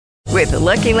With the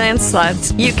Lucky Land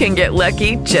Slots, you can get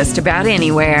lucky just about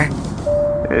anywhere.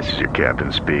 This is your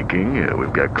captain speaking.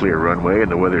 We've got clear runway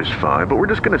and the weather's fine, but we're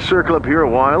just going to circle up here a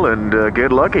while and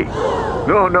get lucky.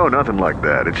 No, nothing like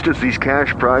that. It's just these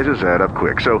cash prizes add up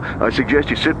quick. So I suggest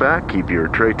you sit back, keep your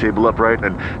tray table upright,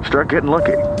 and start getting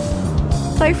lucky.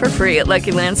 Play for free at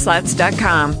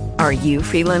LuckyLandSlots.com. Are you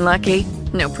feeling lucky?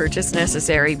 No purchase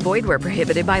necessary. Void where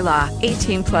prohibited by law.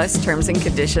 18 plus terms and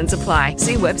conditions apply.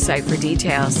 See website for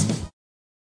details.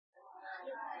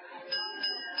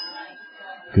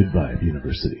 Good Vibe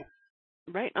University.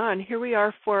 Right on. Here we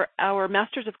are for our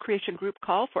Masters of Creation group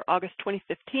call for August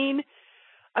 2015.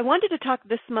 I wanted to talk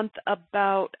this month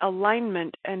about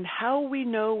alignment and how we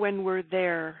know when we're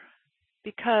there,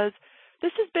 because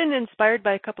this has been inspired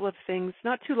by a couple of things.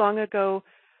 Not too long ago,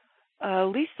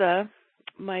 Lisa,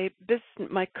 my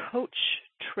coach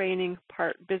training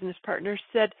business partner,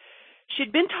 said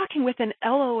she'd been talking with an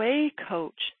LOA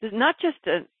coach, not just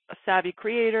a savvy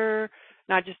creator,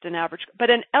 not just an average, but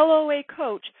an LOA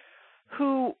coach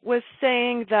who was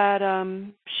saying that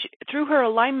through her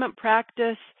alignment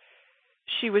practice,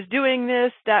 she was doing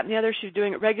this, that, and the other. She was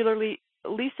doing it regularly.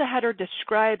 Lisa had her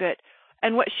describe it.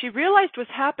 And what she realized was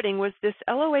happening was this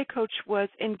LOA coach was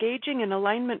engaging in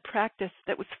alignment practice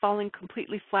that was falling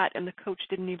completely flat, and the coach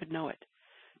didn't even know it.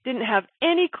 Didn't have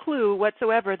any clue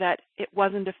whatsoever that it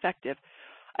wasn't effective.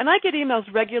 And I get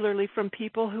emails regularly from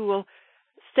people who will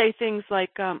say things like,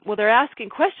 they're asking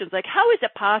questions like, how is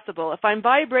it possible if I'm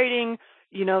vibrating,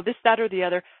 this, that, or the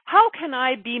other, how can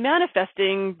I be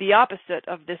manifesting the opposite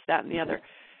of this, that, and the other?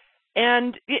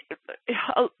 And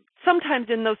sometimes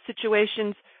in those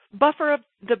situations,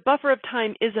 the buffer of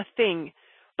time is a thing.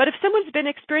 But if someone's been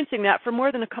experiencing that for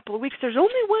more than a couple of weeks, there's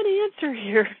only one answer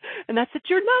here, and that's that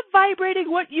you're not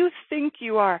vibrating what you think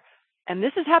you are. And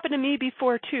this has happened to me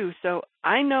before too, so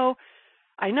I know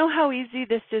how easy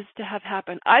this is to have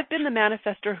happen. I've been the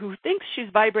manifester who thinks she's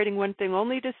vibrating one thing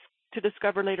only to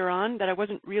discover later on that I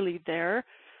wasn't really there.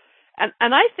 And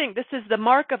I think this is the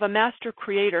mark of a master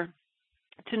creator,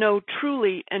 to know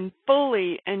truly and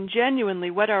fully and genuinely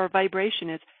what our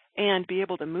vibration is and be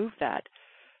able to move that.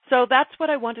 So that's what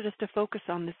I wanted us to focus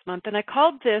on this month. And I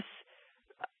called this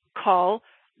call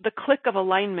the click of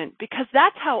alignment, because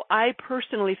that's how I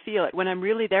personally feel it. When I'm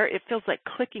really there, it feels like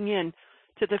clicking in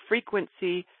to the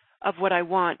frequency of what I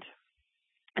want.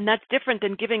 And that's different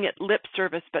than giving it lip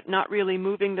service but not really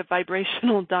moving the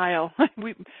vibrational dial.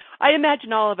 I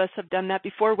imagine all of us have done that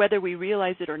before, whether we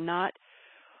realize it or not.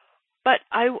 But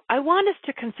I want us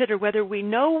to consider whether we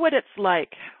know what it's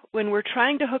like when we're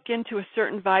trying to hook into a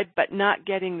certain vibe but not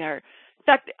getting there. In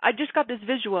fact, I just got this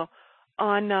visual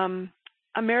on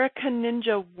American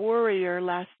Ninja Warrior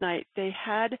last night. They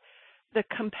had the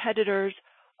competitors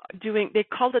they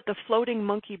called it the floating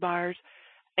monkey bars.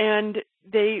 And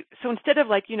so instead of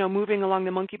moving along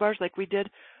the monkey bars like we did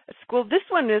at school, this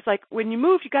one is like when you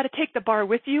move, you got to take the bar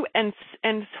with you and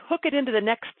hook it into the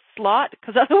next slot,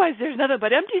 because otherwise there's nothing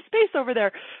but empty space over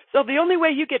there. So the only way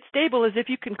you get stable is if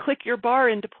you can click your bar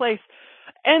into place.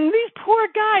 And these poor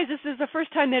guys, this is the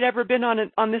first time they'd ever been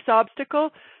on this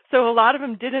obstacle, so a lot of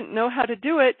them didn't know how to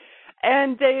do it,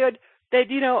 and they'd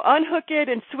unhook it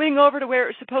and swing over to where it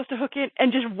was supposed to hook in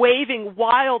and just waving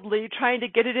wildly, trying to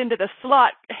get it into the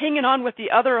slot, hanging on with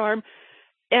the other arm.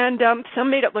 And some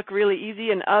made it look really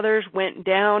easy, and others went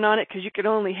down on it because you could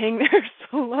only hang there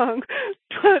so long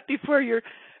before you're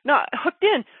not hooked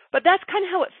in. But that's kind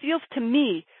of how it feels to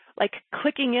me, like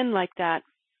clicking in like that.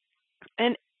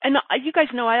 And you guys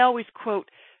know I always quote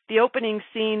the opening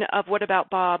scene of What About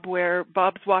Bob, where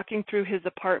Bob's walking through his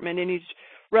apartment and he's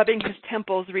rubbing his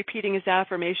temples, repeating his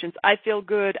affirmations. I feel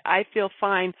good. I feel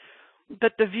fine.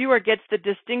 But the viewer gets the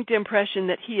distinct impression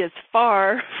that he is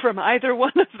far from either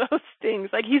one of those things.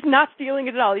 Like he's not feeling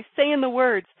it at all. He's saying the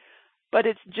words, but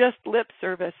it's just lip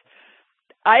service.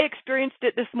 I experienced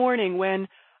it this morning when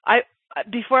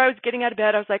before I was getting out of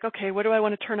bed, I was like, okay, what do I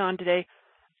want to turn on today?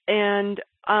 And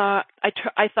I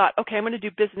thought, okay, I'm going to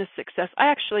do business success. I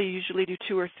actually usually do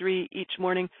 2 or 3 each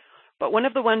morning. But one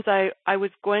of the ones I was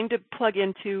going to plug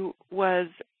into was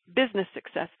business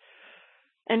success.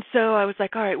 And so I was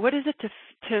like, all right, what is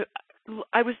it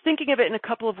I was thinking of it in a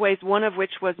couple of ways, one of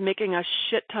which was making a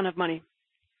shit ton of money.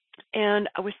 And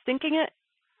I was thinking it,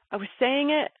 I was saying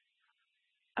it,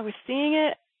 I was seeing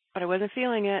it, but I wasn't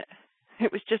feeling it.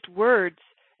 It was just words.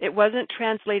 It wasn't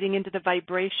translating into the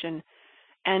vibration.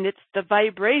 And it's the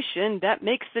vibration that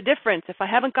makes the difference. If I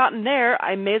haven't gotten there,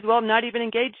 I may as well have not even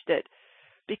engaged it.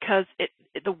 Because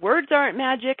the words aren't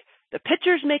magic, the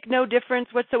pictures make no difference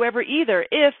whatsoever either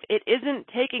if it isn't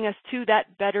taking us to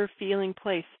that better feeling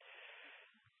place.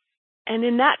 And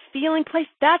in that feeling place,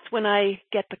 that's when I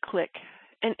get the click.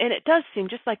 And it does seem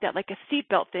just like that, like a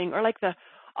seatbelt thing, or like the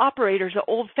operators, the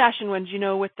old-fashioned ones,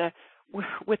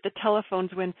 with the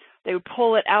telephones, when they would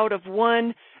pull it out of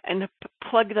one and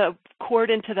plug the cord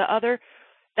into the other.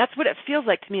 That's what it feels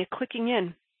like to me, a clicking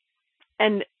in.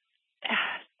 And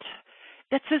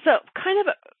that's just a kind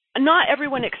of not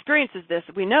everyone experiences this,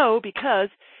 we know, because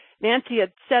Nancy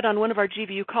had said on one of our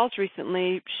GVU calls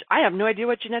recently, I have no idea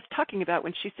what Jeanette's talking about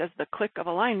when she says the click of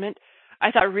alignment.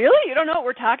 I thought, really? You don't know what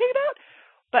we're talking about?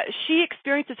 But she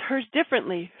experiences hers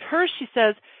differently. Hers, she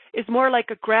says, is more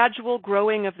like a gradual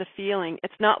growing of the feeling.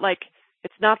 It's not like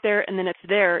it's not there and then it's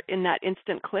there in that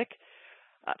instant click.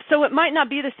 So it might not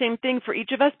be the same thing for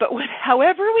each of us, but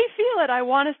however we feel it, I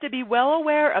want us to be well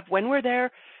aware of when we're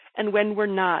there and when we're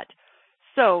not.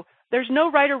 So there's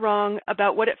no right or wrong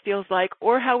about what it feels like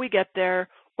or how we get there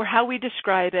or how we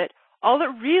describe it. All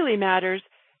that really matters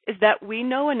is that we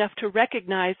know enough to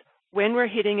recognize when we're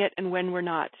hitting it and when we're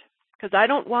not. Because I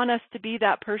don't want us to be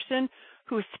that person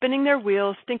who's spinning their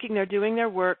wheels, thinking they're doing their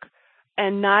work,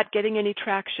 and not getting any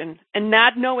traction, and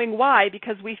not knowing why,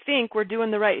 because we think we're doing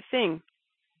the right thing.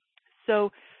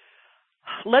 So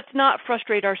let's not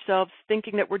frustrate ourselves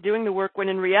thinking that we're doing the work when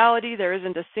in reality there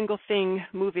isn't a single thing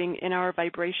moving in our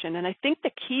vibration. And I think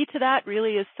the key to that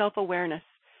really is self-awareness,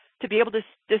 to be able to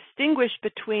distinguish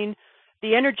between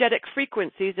the energetic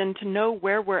frequencies and to know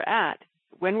where we're at,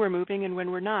 when we're moving and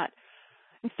when we're not.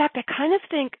 In fact, I kind of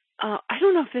think, I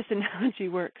don't know if this analogy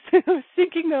works. I was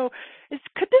thinking, though,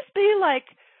 could this be like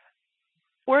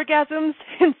orgasms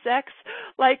in sex?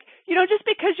 Like, just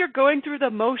because you're going through the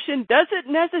motion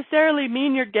doesn't necessarily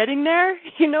mean you're getting there.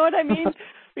 You know what I mean? I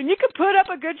mean, you could put up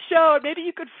a good show, and maybe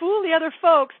you could fool the other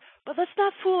folks, but let's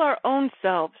not fool our own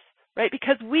selves, right?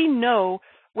 Because we know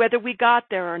whether we got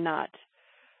there or not.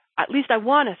 At least I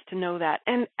want us to know that.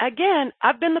 And again,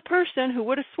 I've been the person who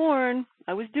would have sworn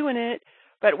I was doing it,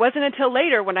 but it wasn't until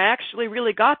later when I actually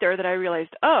really got there that I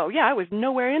realized, oh, yeah, I was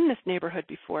nowhere in this neighborhood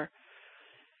before.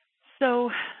 So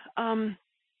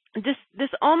this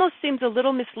almost seems a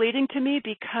little misleading to me,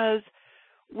 because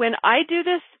when I do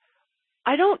this,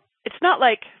 it's not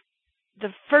like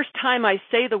the first time I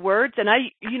say the words, and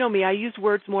you know me, I use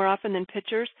words more often than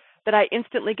pictures, that I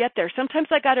instantly get there. Sometimes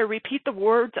I got to repeat the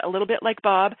words a little bit like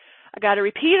Bob. I got to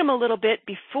repeat them a little bit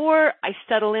before I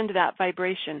settle into that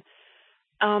vibration.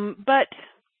 But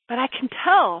I can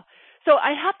tell. So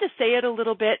I have to say it a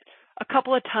little bit, a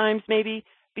couple of times maybe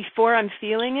before I'm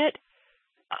feeling it.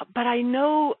 But I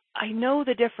know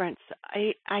the difference.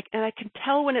 And I can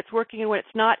tell when it's working and when it's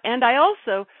not. And I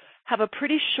also have a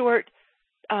pretty short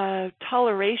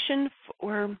toleration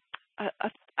for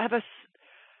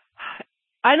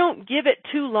I don't give it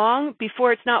too long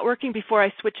before it's not working before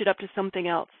I switch it up to something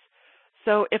else.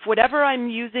 So if whatever I'm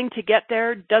using to get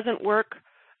there doesn't work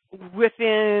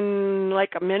within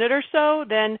like a minute or so,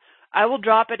 then I will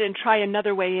drop it and try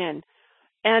another way in.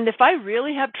 And if I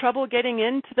really have trouble getting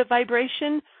into the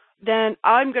vibration, then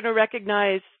I'm going to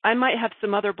recognize I might have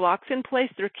some other blocks in place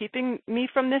that are keeping me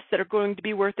from this that are going to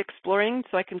be worth exploring,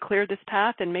 so I can clear this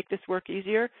path and make this work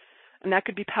easier. And that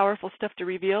could be powerful stuff to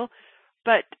reveal.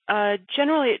 But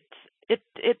generally,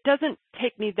 it doesn't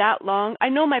take me that long. I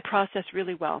know my process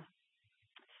really well.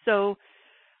 So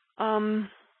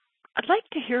I'd like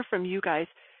to hear from you guys.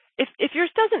 If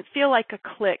yours doesn't feel like a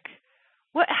click,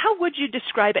 how would you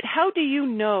describe it? How do you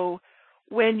know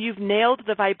when you've nailed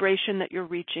the vibration that you're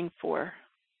reaching for?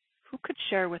 Who could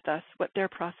share with us what their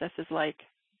process is like?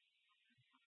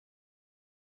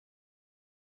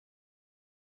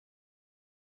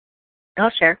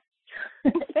 I'll share.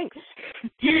 Thanks.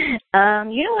 You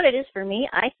know what it is for me?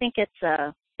 I think it's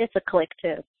a click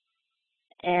too,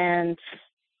 and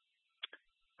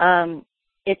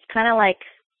it's kind of like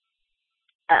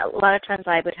a lot of times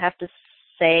I would have to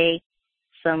say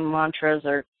some mantras,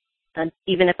 or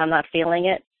even if I'm not feeling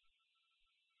it,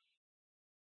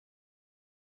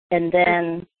 and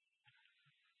then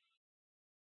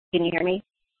can you hear me?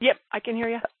 Yep, I can hear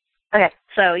you. Okay,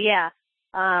 so yeah,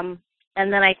 and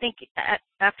then I think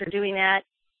after doing that,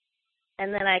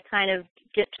 and then I kind of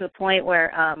get to a point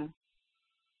where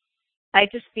I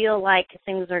just feel like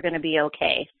things are going to be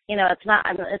okay. It's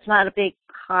not a big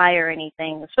high or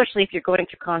anything, especially if you're going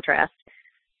through contrast.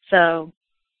 So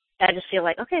I just feel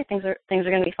like, okay, things are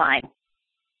going to be fine.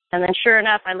 And then sure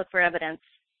enough, I look for evidence,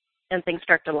 and things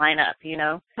start to line up.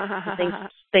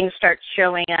 Things start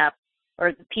showing up,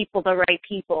 or the right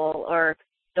people, or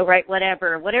the right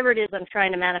whatever it is I'm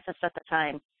trying to manifest at the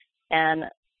time. And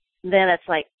then it's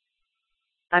like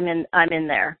I'm in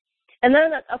there. And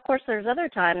then, of course, there's other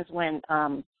times when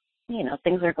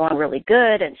things are going really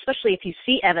good, and especially if you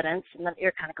see evidence, and then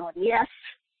you're kind of going, yes,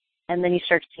 and then you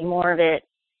start to see more of it,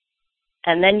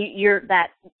 and then you're that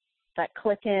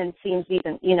click in seems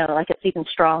even, like it's even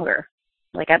stronger.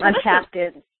 Like I'm tapped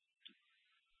in.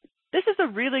 This is a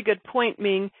really good point,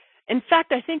 Ming. In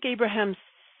fact, I think Abraham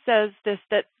says this,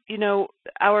 that,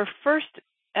 our first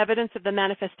evidence of the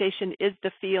manifestation is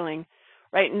the feeling,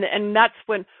 right? And that's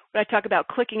when I talk about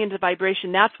clicking into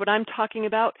vibration, that's what I'm talking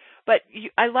about. But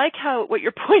I like what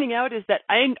you're pointing out is that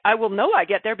I will know I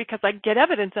get there because I get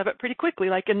evidence of it pretty quickly,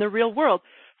 like in the real world.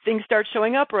 Things start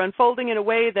showing up or unfolding in a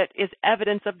way that is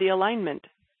evidence of the alignment.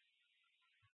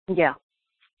 Yeah.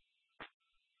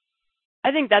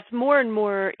 I think that's more and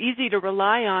more easy to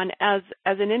rely on as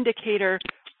an indicator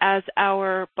as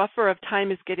our buffer of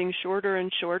time is getting shorter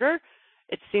and shorter.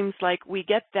 It seems like we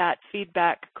get that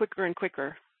feedback quicker and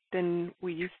quicker than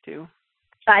we used to.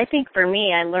 I think for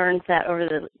me, I learned that over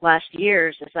the last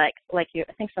years is I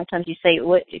think sometimes you say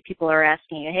what people are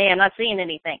asking you, hey, I'm not seeing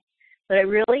anything. But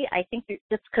I think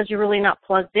it's because you're really not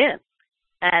plugged in.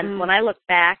 And when I look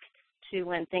back to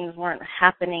when things weren't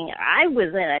happening, I was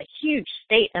in a huge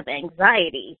state of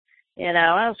anxiety.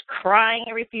 I was crying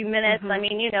every few minutes. Mm-hmm. I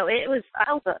mean, I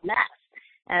was a mess.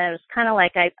 And it was kind of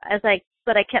like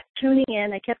but I kept tuning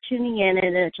in,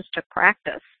 and it just took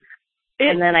practice.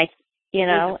 And then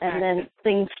then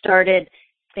things started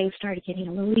getting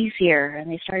a little easier,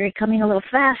 and they started coming a little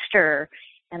faster.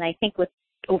 And I think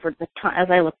over the time, as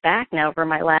I look back now over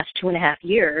my last 2.5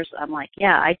 years, I'm like,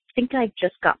 yeah, I think I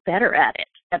just got better at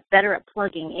it, better at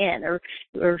plugging in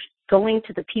or going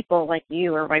to the people like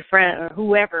you or my friend or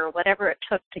whoever, whatever it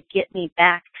took to get me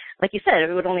back. Like you said,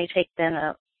 it would only take then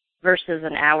versus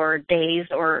an hour, days,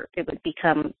 or it would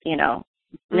become, minutes.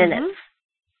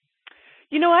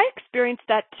 Mm-hmm. I experienced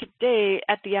that today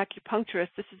at the acupuncturist.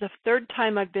 This is the third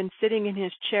time I've been sitting in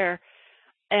his chair.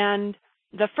 And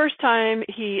the first time,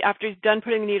 after he's done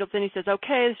putting the needles in, he says,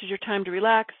 okay, this is your time to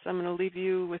relax. I'm going to leave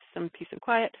you with some peace and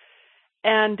quiet.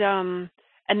 And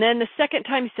then the second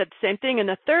time he said the same thing. And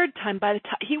the third time, by the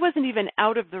time he wasn't even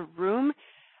out of the room,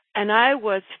 and I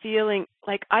was feeling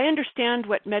like I understand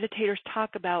what meditators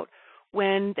talk about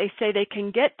when they say they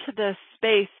can get to the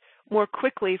space more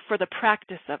quickly for the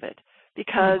practice of it.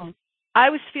 Because I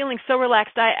was feeling so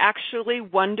relaxed, I actually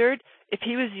wondered if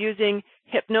he was using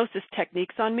hypnosis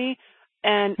techniques on me.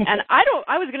 And I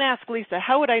was going to ask Lisa,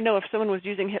 how would I know if someone was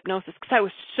using hypnosis? Because I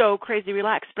was so crazy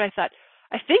relaxed. But I thought,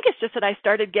 I think it's just that I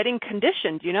started getting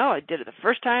conditioned. I did it the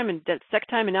first time and did it the second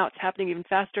time, and now it's happening even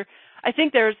faster. I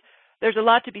think there's a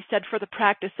lot to be said for the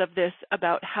practice of this,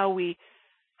 about how we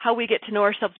get to know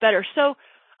ourselves better. So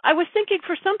I was thinking,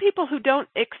 for some people who don't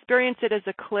experience it as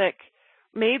a click,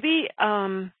 maybe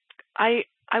I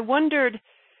wondered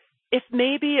if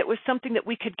maybe it was something that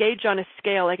we could gauge on a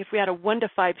scale, like if we had a 1 to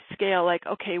 5 scale, like,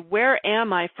 okay, where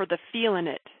am I for the feeling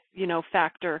it,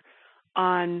 factor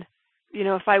on,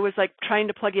 if I was like trying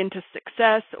to plug into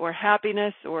success or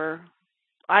happiness or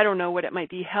I don't know what it might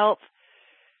be, health.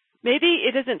 Maybe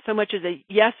it isn't so much as a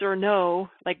yes or no,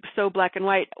 like so black and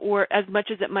white, or as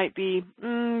much as it might be,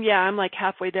 yeah, I'm like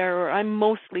halfway there, or I'm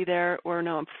mostly there, or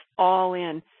no, I'm all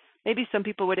in. Maybe some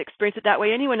people would experience it that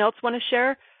way. Anyone else want to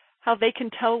share how they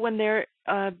can tell when they're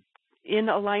in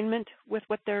alignment with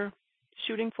what they're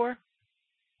shooting for?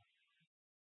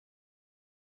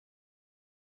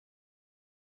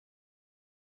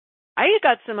 I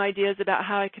got some ideas about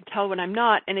how I can tell when I'm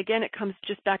not, and again, it comes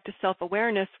just back to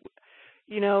self-awareness.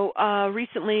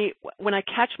 Recently, when I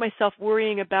catch myself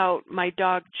worrying about my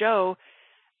dog, Joe,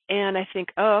 and I think,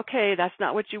 oh, okay, that's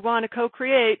not what you want to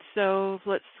co-create, so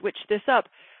let's switch this up.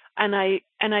 And I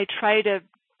try to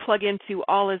plug into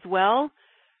all as well.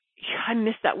 I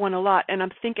miss that one a lot, and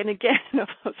I'm thinking again of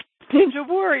those ninja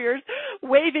warriors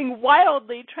waving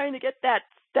wildly, trying to get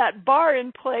that bar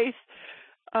in place.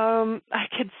 I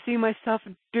could see myself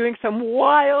doing some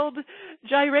wild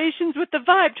gyrations with the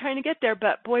vibe, trying to get there.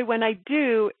 But boy, when I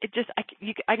do,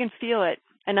 I can feel it,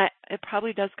 and it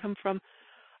probably does come from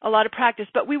a lot of practice.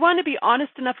 But we want to be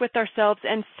honest enough with ourselves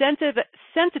and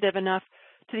sensitive enough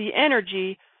to the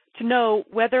energy to know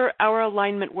whether our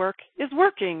alignment work is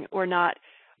working or not.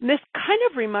 And this kind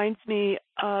of reminds me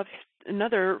of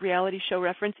another reality show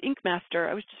reference, Ink Master.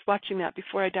 I was just watching that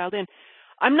before I dialed in.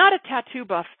 I'm not a tattoo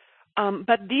buff,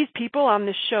 but these people on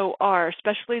this show are,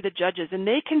 especially the judges, and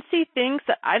they can see things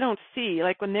that I don't see.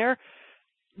 Like when they're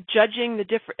judging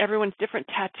everyone's different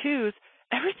tattoos,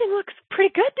 everything looks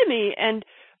pretty good to me. And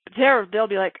they'll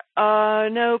be like,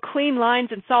 no, clean lines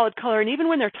and solid color. And even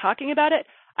when they're talking about it,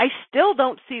 I still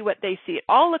don't see what they see. It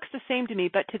all looks the same to me,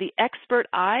 but to the expert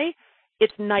eye,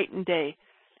 it's night and day.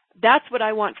 That's what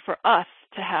I want for us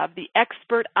to have the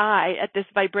expert eye at this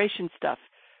vibration stuff.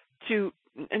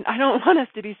 And I don't want us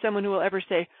to be someone who will ever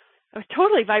say, I was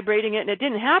totally vibrating it and it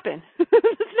didn't happen.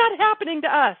 It's not happening to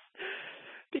us,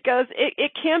 because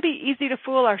it can be easy to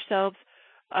fool ourselves.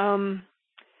 And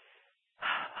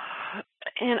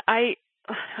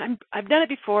I've done it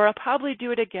before. I'll probably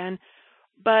do it again.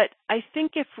 But I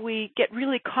think if we get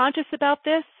really conscious about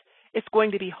this, it's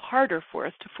going to be harder for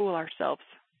us to fool ourselves.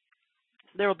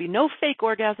 There will be no fake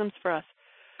orgasms for us.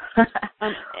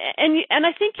 And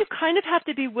I think you kind of have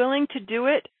to be willing to do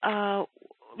it.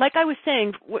 Like I was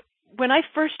saying, when I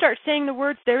first start saying the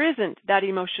words, there isn't that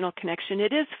emotional connection.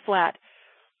 It is flat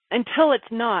until it's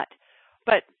not.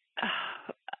 But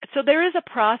so there is a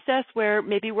process where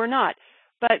maybe we're not,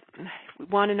 but we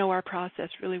want to know our process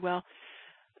really well.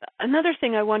 Another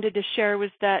thing I wanted to share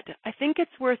was that I think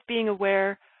it's worth being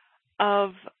aware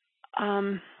of,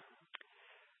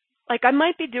 like I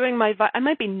might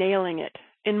be nailing it.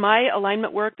 In my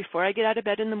alignment work before I get out of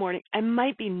bed in the morning, I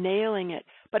might be nailing it.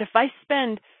 But if I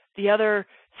spend the other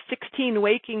 16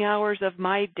 waking hours of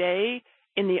my day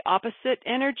in the opposite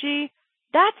energy,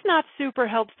 that's not super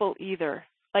helpful either.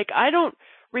 Like I don't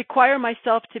require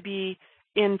myself to be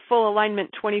in full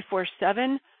alignment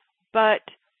 24/7, but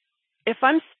if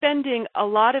I'm spending a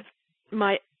lot of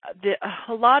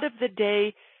the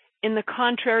day in the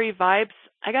contrary vibes,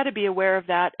 I got to be aware of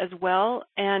that as well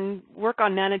and work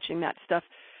on managing that stuff.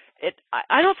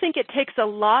 I don't think it takes a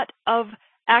lot of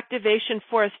activation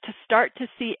for us to start to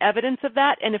see evidence of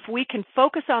that, and if we can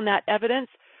focus on that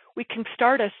evidence, we can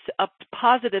start a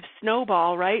positive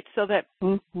snowball, right? So that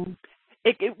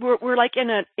we're like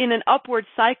in an upward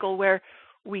cycle where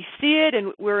we see it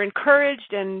and we're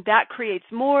encouraged, and that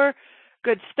creates more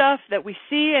good stuff that we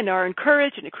see and are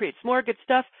encouraged, and it creates more good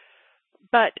stuff.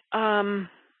 But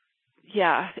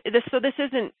this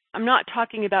isn't, I'm not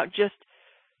talking about just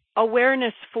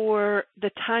awareness for the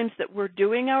times that we're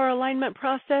doing our alignment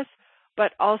process,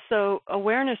 but also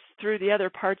awareness through the other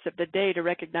parts of the day to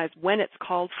recognize when it's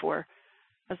called for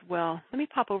as well. Let me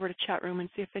pop over to chat room and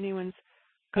see if anyone's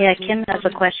got any Kim has a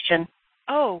question.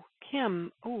 Oh,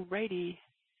 Kim. Oh, righty.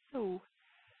 So,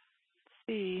 let's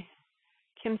see.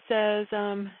 Kim says,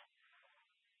 Kim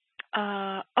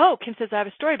says, I have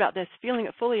a story about this, feeling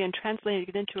it fully and translating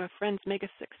it into a friend's mega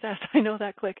success. I know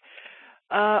that click.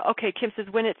 Okay, Kim says,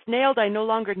 when it's nailed, I no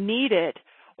longer need it,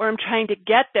 or I'm trying to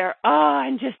get there. Oh,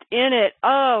 I'm just in it.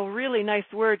 Oh, really nice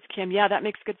words, Kim. Yeah, that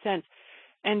makes good sense.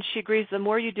 And she agrees, the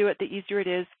more you do it, the easier it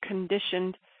is.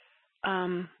 Conditioned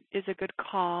is a good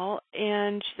call.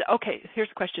 And she said, okay,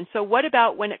 here's a question. So what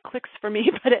about when it clicks for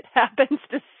me, but it happens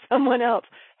to someone else?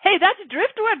 Hey, that's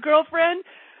driftwood, girlfriend.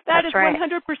 That's right.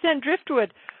 100%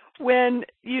 driftwood. When,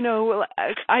 the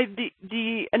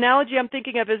analogy I'm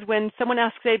thinking of is when someone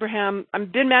asks Abraham,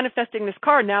 I've been manifesting this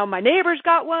car. Now my neighbor's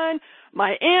got one.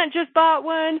 My aunt just bought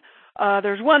one.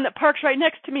 There's one that parks right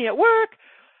next to me at work.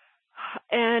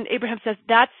 And Abraham says,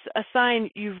 that's a sign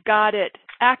you've got it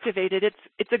activated.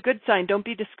 It's a good sign. Don't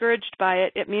be discouraged by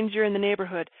it. It means you're in the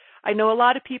neighborhood. I know a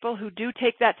lot of people who do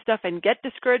take that stuff and get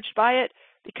discouraged by it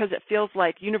because it feels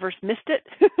like universe missed it.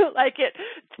 Like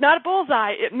it's not a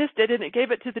bullseye. It missed it and it gave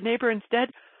it to the neighbor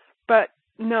instead. But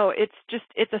no, it's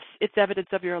evidence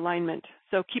of your alignment.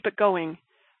 So keep it going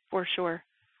for sure.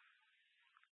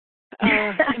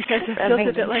 It feels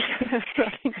a bit like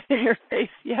rubbing in your face,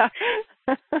 yeah.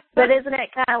 But isn't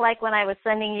it kind of like when I was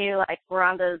sending you like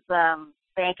Rhonda's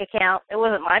bank account? It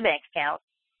wasn't my bank account.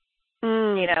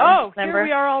 Remember? Here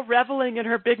we are all reveling in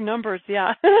her big numbers,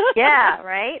 yeah. Yeah,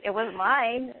 right? It wasn't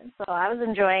mine, so I was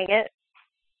enjoying it.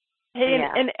 Hey,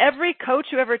 yeah. and every coach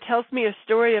who ever tells me a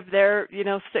story of their,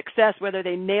 success, whether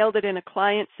they nailed it in a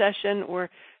client session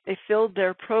or they filled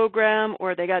their program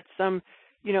or they got some,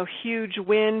 huge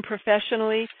win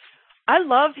professionally, I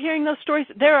love hearing those stories.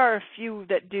 There are a few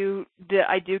that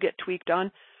I do get tweaked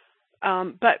on,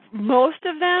 but most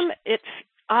of them,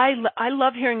 I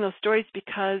love hearing those stories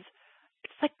because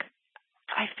it's like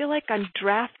I feel like I'm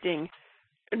drafting.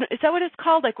 Is that what it's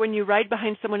called? Like when you ride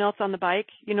behind someone else on the bike,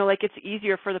 like it's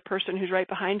easier for the person who's right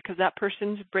behind because that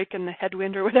person's breaking the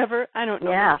headwind or whatever. I don't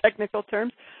know the technical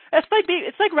terms.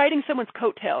 It's like riding someone's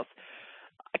coattails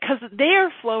because they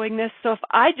are flowing this. So if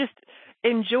I just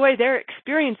enjoy their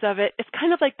experience of it, it's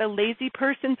kind of like the lazy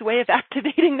person's way of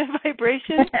activating the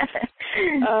vibration,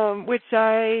 which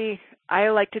I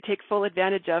like to take full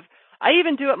advantage of. I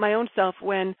even do it my own self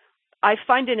when I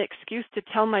find an excuse to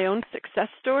tell my own success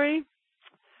story.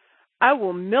 I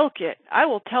will milk it. I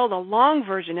will tell the long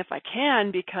version if I can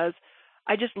because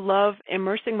I just love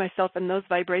immersing myself in those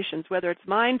vibrations, whether it's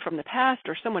mine from the past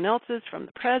or someone else's from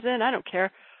the present. I don't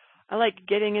care. I like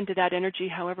getting into that energy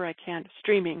however I can.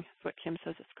 Streaming is what Kim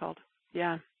says it's called.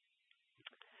 Yeah.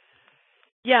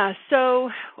 Yeah, so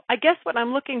I guess what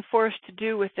I'm looking for us to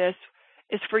do with this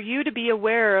is for you to be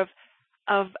aware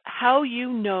of how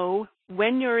you know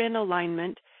when you're in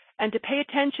alignment and to pay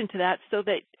attention to that so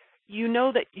that you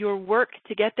know that your work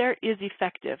to get there is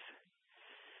effective.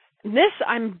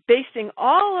 I'm basing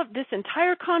all of this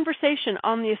entire conversation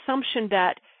on the assumption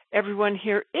that everyone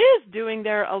here is doing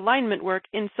their alignment work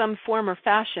in some form or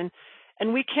fashion,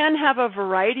 and we can have a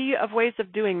variety of ways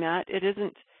of doing that. It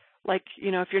isn't like,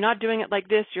 if you're not doing it like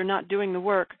this, you're not doing the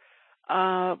work.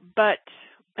 But,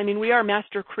 we are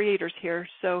master creators here,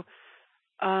 so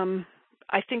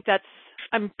I think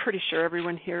I'm pretty sure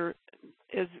everyone here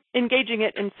is engaging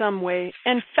it in some way.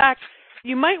 In fact,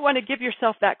 you might want to give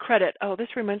yourself that credit. Oh, this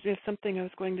reminds me of something I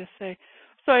was going to say.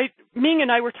 So Ming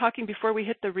and I were talking before we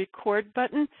hit the record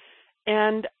button,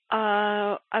 and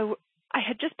I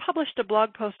had just published a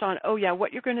blog post on,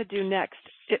 what you're going to do next.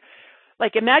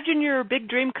 Imagine your big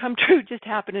dream come true just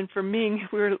happening for Ming.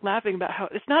 We were laughing about how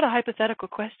it's not a hypothetical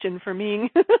question for Ming.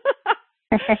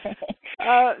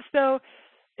 So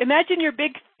imagine your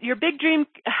big dream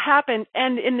happened,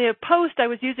 and in the post I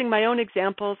was using my own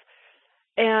examples,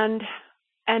 and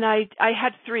I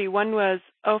had three. One was,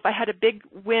 if I had a big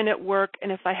win at work,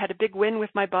 and if I had a big win with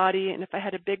my body, and if I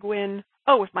had a big win,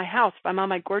 with my house, if I'm on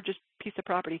my gorgeous piece of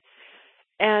property.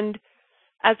 And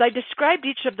as I described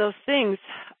each of those things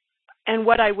and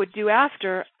what I would do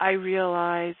after, I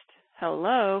realized,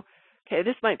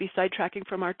 this might be sidetracking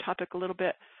from our topic a little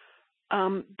bit,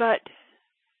 but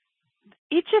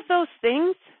each of those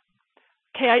things,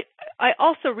 I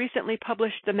also recently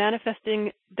published the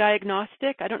Manifesting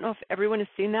Diagnostic. I don't know if everyone has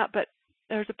seen that, but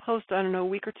there's a post, a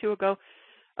week or two ago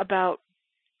about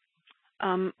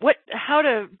how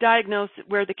to diagnose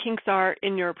where the kinks are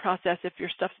in your process if your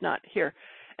stuff's not here.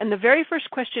 And the very first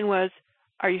question was,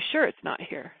 are you sure it's not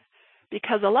here?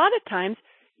 Because a lot of times,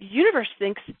 the universe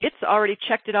thinks it's already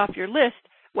checked it off your list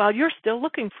while you're still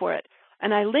looking for it.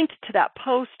 And I linked to that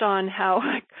post on how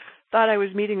I thought I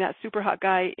was meeting that super hot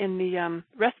guy in the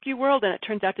rescue world, and it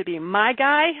turns out to be my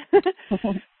guy.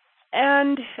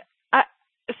 And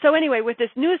so anyway, with this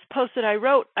newest post that I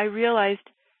wrote, I realized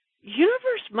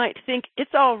universe might think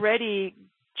it's already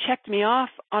checked me off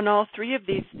on all three of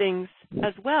these things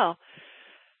as well.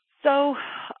 So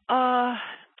I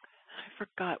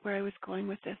forgot where I was going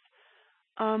with this.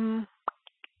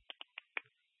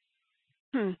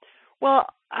 Well,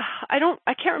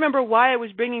 I can't remember why I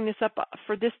was bringing this up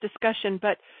for this discussion,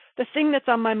 but the thing that's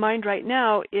on my mind right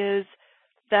now is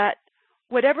that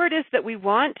whatever it is that we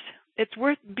want, it's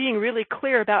worth being really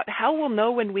clear about how we'll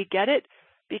know when we get it,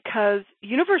 because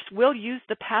universe will use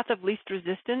the path of least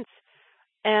resistance.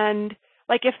 And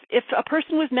like if a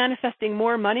person was manifesting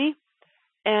more money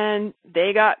and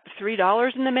they got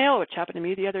 $3 in the mail, which happened to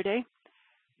me the other day,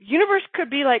 universe could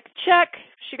be like, check,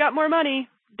 she got more money,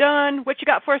 done, what you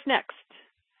got for us next?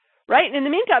 Right? And in the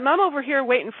meantime, I'm over here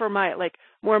waiting for my,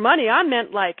 more money. I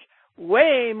meant,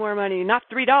 way more money, not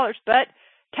 $3, but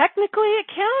technically it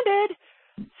counted.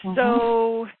 Mm-hmm.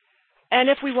 So, and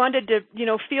if we wanted to,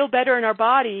 feel better in our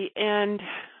body, and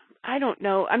I don't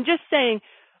know, I'm just saying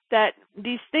that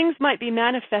these things might be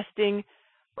manifesting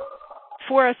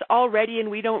for us already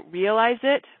and we don't realize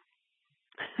it.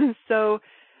 So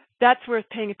that's worth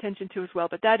paying attention to as well.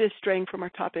 But that is straying from our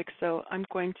topic, so I'm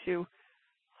going to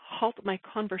halt my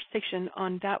conversation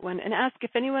on that one and ask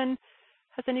if anyone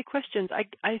has any questions.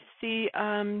 I see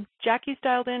Jackie's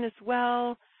dialed in as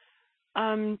well.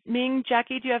 Ming,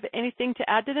 Jackie, do you have anything to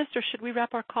add to this, or should we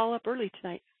wrap our call up early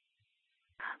tonight?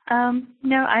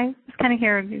 No, I was kind of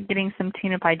here getting some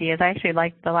tune-up ideas. I actually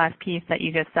liked the last piece that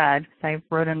you just said. I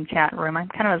wrote in the chat room. I'm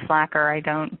kind of a slacker. I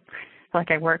don't feel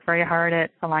like I work very hard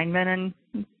at alignment and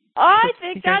I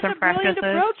think that's a brilliant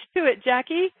approach to it,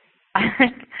 Jackie.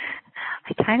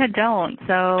 I kind of don't,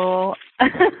 so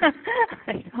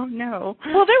I don't know.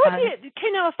 Well, there would be,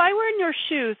 now if I were in your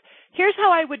shoes, here's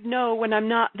how I would know when I'm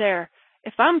not there.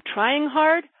 If I'm trying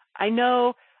hard, I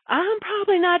know I'm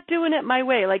probably not doing it my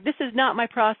way. This is not my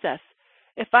process.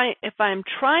 If I'm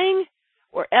trying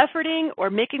or efforting or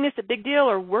making this a big deal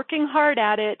or working hard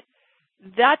at it,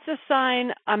 that's a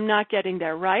sign I'm not getting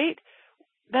there, right?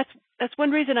 That's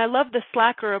one reason I love the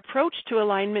slacker approach to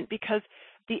alignment, because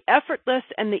the effortless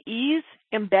and the ease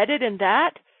embedded in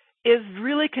that is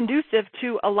really conducive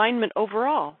to alignment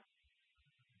overall.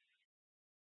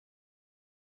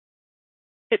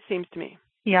 It seems to me.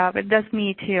 Yeah, it does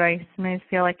me too. I sometimes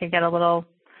feel like I get a little,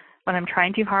 when I'm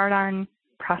trying too hard on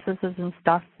processes and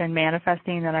stuff and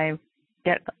manifesting, that I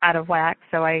get out of whack,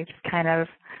 so I just kind of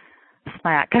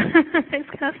slack. I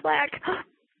just kind of slack.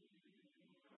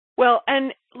 Well,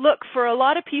 and look, for a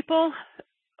lot of people,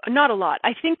 not a lot,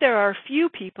 I think there are a few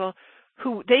people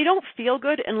who they don't feel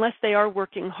good unless they are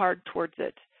working hard towards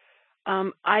it.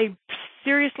 I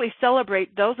seriously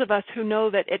celebrate those of us who know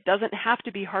that it doesn't have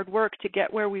to be hard work to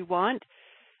get where we want.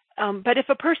 But if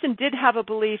a person did have a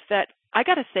belief that, I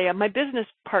got to say, my business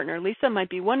partner, Lisa, might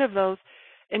be one of those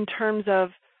in terms of,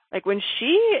 like, when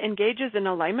she engages in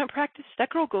alignment practice,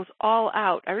 that girl goes all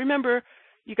out. I remember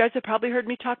you guys have probably heard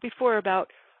me talk before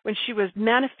about when she was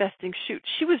manifesting shoot.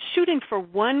 She was shooting for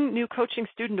one new coaching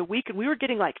student a week, and we were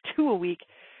getting like 2 a week.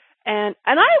 And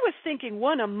I was thinking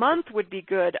 1 a month would be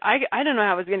good. I don't know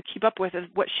how I was going to keep up with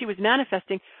what she was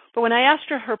manifesting. But when I asked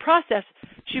her process,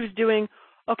 she was doing,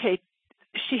 okay,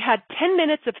 she had 10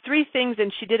 minutes of 3 things,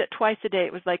 and she did it twice a day.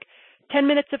 It was like 10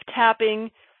 minutes of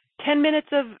tapping, 10 minutes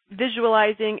of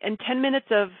visualizing, and 10 minutes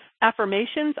of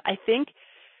affirmations, I think.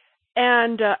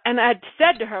 And I had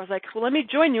said to her, I was like, well, let me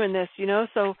join you in this,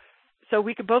 so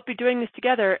we could both be doing this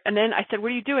together. And then I said,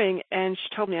 what are you doing? And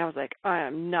she told me, I was like, I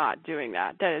am not doing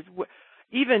that. That is,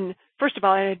 even, first of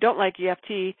all, I don't like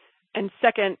EFT. And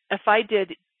second, if I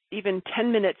did even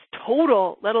 10 minutes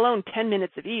total, let alone 10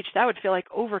 minutes of each, that would feel like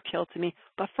overkill to me.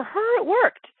 But for her, it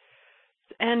worked.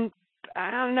 And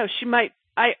I don't know, she might,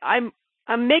 I'm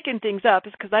making things up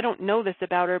because I don't know this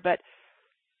about her, but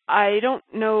I don't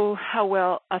know how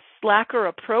well a slacker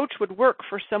approach would work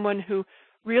for someone who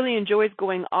really enjoys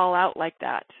going all out like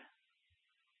that.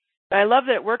 But I love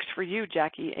that it works for you,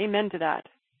 Jackie. Amen to that.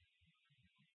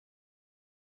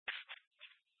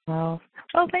 Well,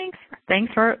 thanks.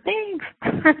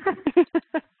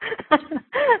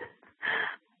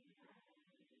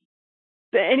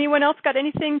 Anyone else got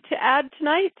anything to add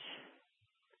tonight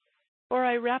before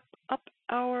I wrap up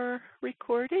our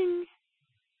recording?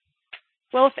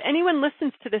 Well, if anyone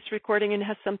listens to this recording and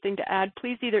has something to add,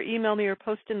 please either email me or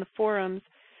post in the forums.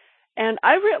 And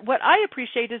what I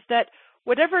appreciate is that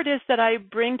whatever it is that I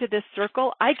bring to this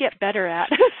circle, I get better at.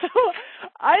 So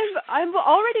I'm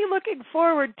already looking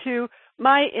forward to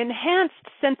my enhanced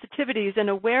sensitivities and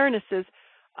awarenesses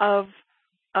of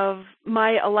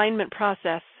my alignment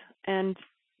process and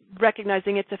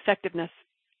recognizing its effectiveness.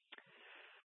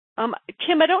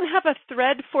 Kim, I don't have a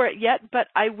thread for it yet, but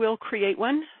I will create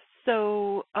one.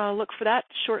 So look for that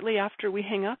shortly after we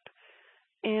hang up.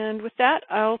 And with that,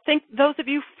 I'll thank those of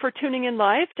you for tuning in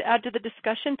live to add to the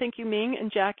discussion. Thank you, Ming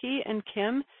and Jackie and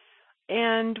Kim.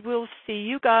 And we'll see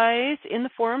you guys in the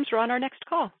forums or on our next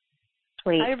call.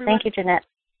 Sweet. Bye, everyone. Thank you, Jeanette.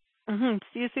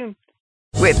 See you soon.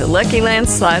 With the Lucky Land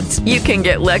Slots, you can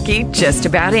get lucky just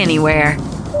about anywhere.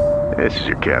 This is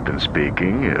your captain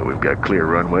speaking. We've got clear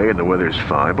runway and the weather's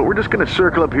fine, but we're just going to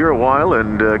circle up here a while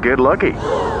and get lucky.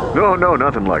 No,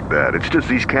 nothing like that. It's just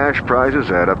these cash prizes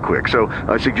add up quick. So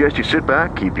I suggest you sit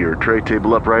back, keep your tray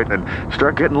table upright, and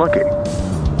start getting lucky.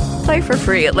 Play for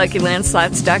free at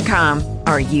LuckyLandSlots.com.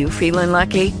 Are you feeling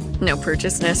lucky? No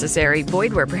purchase necessary.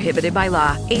 Void where prohibited by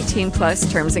law.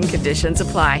 18+ terms and conditions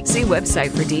apply. See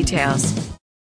website for details.